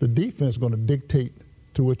way, the defense is going to dictate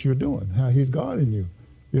to what you're doing, how he's guarding you.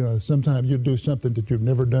 Sometimes you do something that you've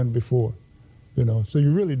never done before, so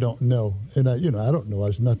you really don't know. And I don't know.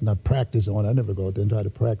 It's nothing I practice on. I never go out there and try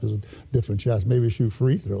to practice different shots, maybe shoot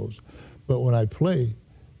free throws. But when I play,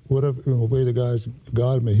 whatever way the guys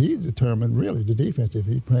guard me, he's determined, really, the defense, if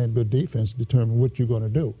he's playing good defense, determine what you're going to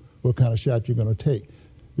do, what kind of shot you're going to take.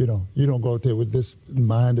 You don't go out there with this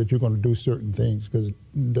mind that you're going to do certain things, because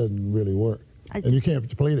it doesn't really work. And you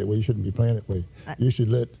can't play that way. You shouldn't be playing that way. You should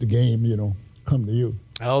let the game, come to you.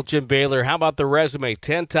 Elgin Baylor, how about the resume?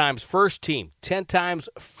 10 times first team, 10 times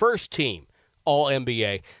first team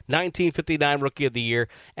All-NBA, 1959 Rookie of the Year,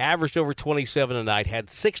 averaged over 27 a night, had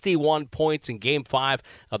 61 points in Game 5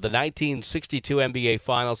 of the 1962 NBA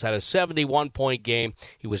Finals, had a 71-point game.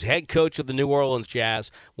 He was head coach of the New Orleans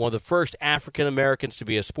Jazz, one of the first African Americans to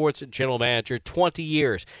be a sports general manager, 20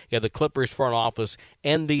 years in the Clippers front office,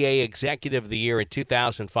 NBA Executive of the Year in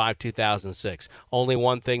 2005-2006. Only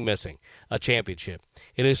one thing missing, a championship.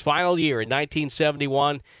 In his final year in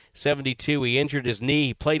 1971-72, he injured his knee.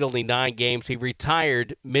 He played only 9 games. He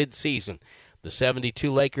retired mid-season. The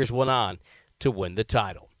 72 Lakers went on to win the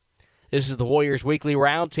title. This is the Warriors Weekly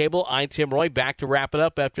Roundtable. I'm Tim Roye, back to wrap it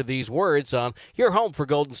up after these words on your home for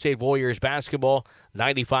Golden State Warriors basketball,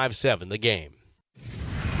 95-7 the game.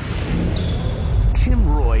 Tim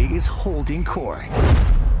Roye is holding court.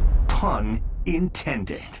 Pun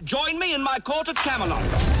intended. Join me in my court at Camelot.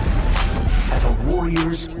 At the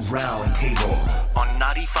Warriors Roundtable on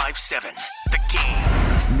 95.7 The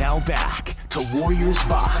Game. Now back to Warriors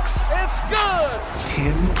Box. It's good!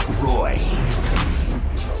 Tim Roye.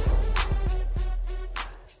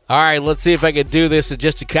 All right, let's see if I can do this in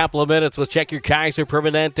just a couple of minutes. Let's check your Kaiser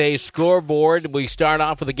Permanente scoreboard. We start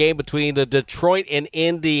off with a game between the Detroit and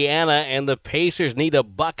Indiana, and the Pacers need a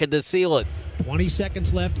bucket to seal it. 20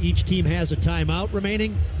 seconds left. Each team has a timeout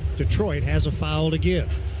remaining. Detroit has a foul to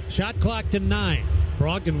give. Shot clock to 9.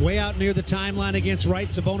 Brogdon way out near the timeline against Wright.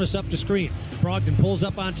 Sabonis up to screen. Brogdon pulls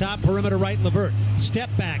up on top. Perimeter right. LeVert. Step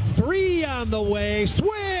back. 3 on the way.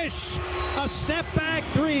 Swish! A step back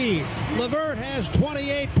 3. LeVert has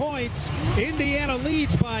 28 points. Indiana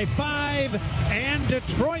leads by 5. And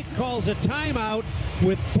Detroit calls a timeout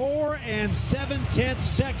with 4 7/10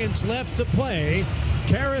 seconds left to play.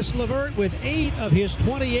 Karis LeVert with 8 of his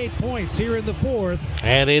 28 points here in the fourth.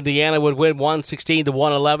 And Indiana would win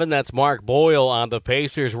 116-111. That's Mark Boyle on the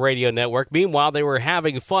Pacers radio network. Meanwhile, they were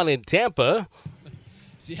having fun in Tampa.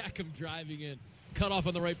 Siakam driving in. Cut off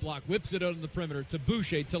on the right block. Whips it out on the perimeter to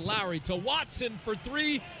Boucher, to Lowry, to Watson for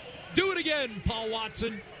 3. Do it again, Paul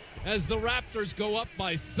Watson, as the Raptors go up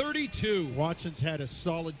by 32. Watson's had a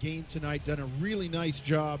solid game tonight, done a really nice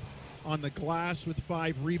job on the glass with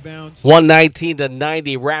 5 rebounds.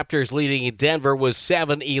 119-90. Raptors leading in Denver with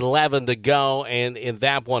 7:11 to go. And in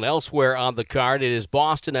that one elsewhere on the card, it is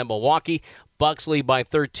Boston and Milwaukee. Bucks lead by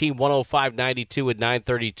 13, 105-92 with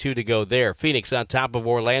 9:32 to go there. Phoenix on top of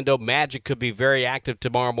Orlando. Magic could be very active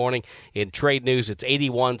tomorrow morning. In trade news, it's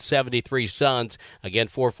 81-73 Suns. Again,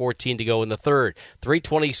 4:14 to go in the third.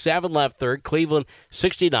 3:27 left third. Cleveland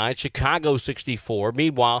 69, Chicago 64.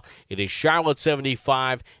 Meanwhile, it is Charlotte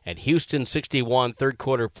 75 and Houston 61. Third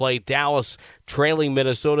quarter play. Dallas trailing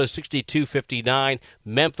Minnesota 62-59.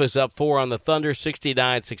 Memphis up 4 on the Thunder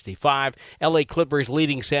 69-65. LA Clippers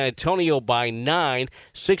leading San Antonio by 9,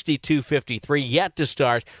 62-53. Yet to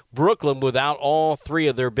start, Brooklyn without all 3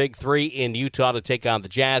 of their big 3 in Utah to take on the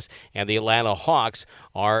Jazz, and the Atlanta Hawks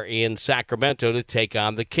are in Sacramento to take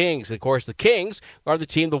on the Kings. Of course, the Kings are the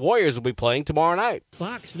team the Warriors will be playing tomorrow night.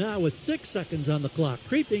 Fox now with 6 seconds on the clock,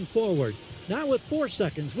 creeping forward. Now with 4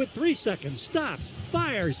 seconds, with 3 seconds, stops,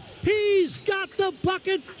 fires. He's got the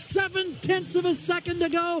bucket. 7/10 of a second to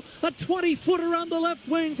go. A 20-footer on the left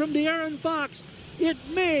wing from De'Aaron Fox. It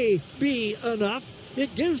may be enough.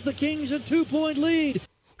 It gives the Kings a 2-point lead.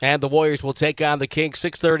 And the Warriors will take on the Kings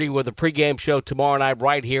 6:30 with a pregame show tomorrow night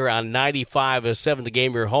right here on 95.7 The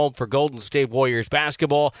Game. Your home for Golden State Warriors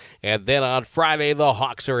basketball. And then on Friday, the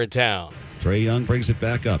Hawks are in town. Trae Young brings it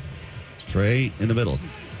back up. Trae in the middle.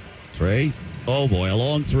 Trae, oh boy, a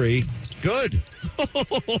long 3. Good.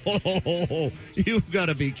 You've got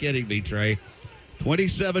to be kidding me, Trae.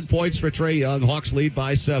 27 points for Trae Young. Hawks lead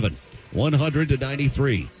by 7,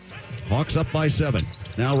 100-93. Hawks up by 7.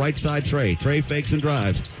 Now right side Trae. Trae fakes and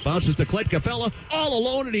drives. Bounces to Clint Capella all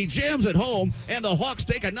alone, and he jams it home. And the Hawks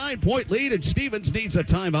take a 9-point lead, and Stevens needs a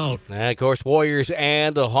timeout. And, of course, Warriors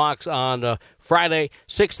and the Hawks on Friday,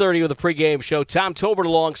 6:30 with a pregame show. Tom Tolbert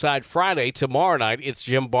alongside Friday. Tomorrow night, it's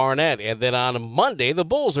Jim Barnett. And then on Monday, the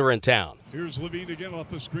Bulls are in town. Here's Levine again off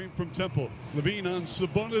the screen from Temple. Levine on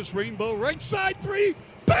Sabonis, rainbow, right side 3.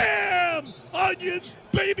 Bam! Onions,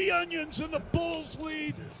 baby onions, and the Bulls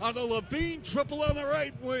lead on a Levine triple on the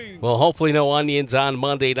right wing. Well, hopefully no onions on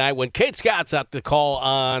Monday night when Kate Scott's at the call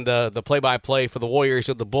on the play-by-play for the Warriors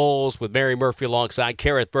and the Bulls with Mary Murphy alongside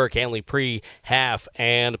Garrett Burke, handling pre, half,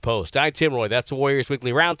 and post. I'm Tim Roye. That's the Warriors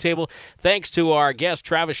Weekly Roundtable. Thanks to our guest,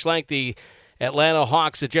 Travis Schlenk, the Atlanta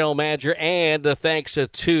Hawks, the general manager, and thanks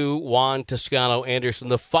to Juan Toscano Anderson.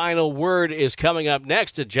 The final word is coming up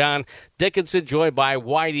next to John Dickinson, joined by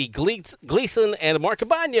Whitey Gleason, and Mark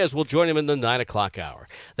Ibanez will join him in the 9 o'clock hour.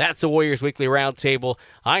 That's the Warriors Weekly Roundtable.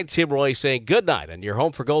 I'm Tim Roye saying good night, and you're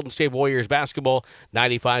home for Golden State Warriors basketball,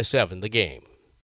 95.7 The Game.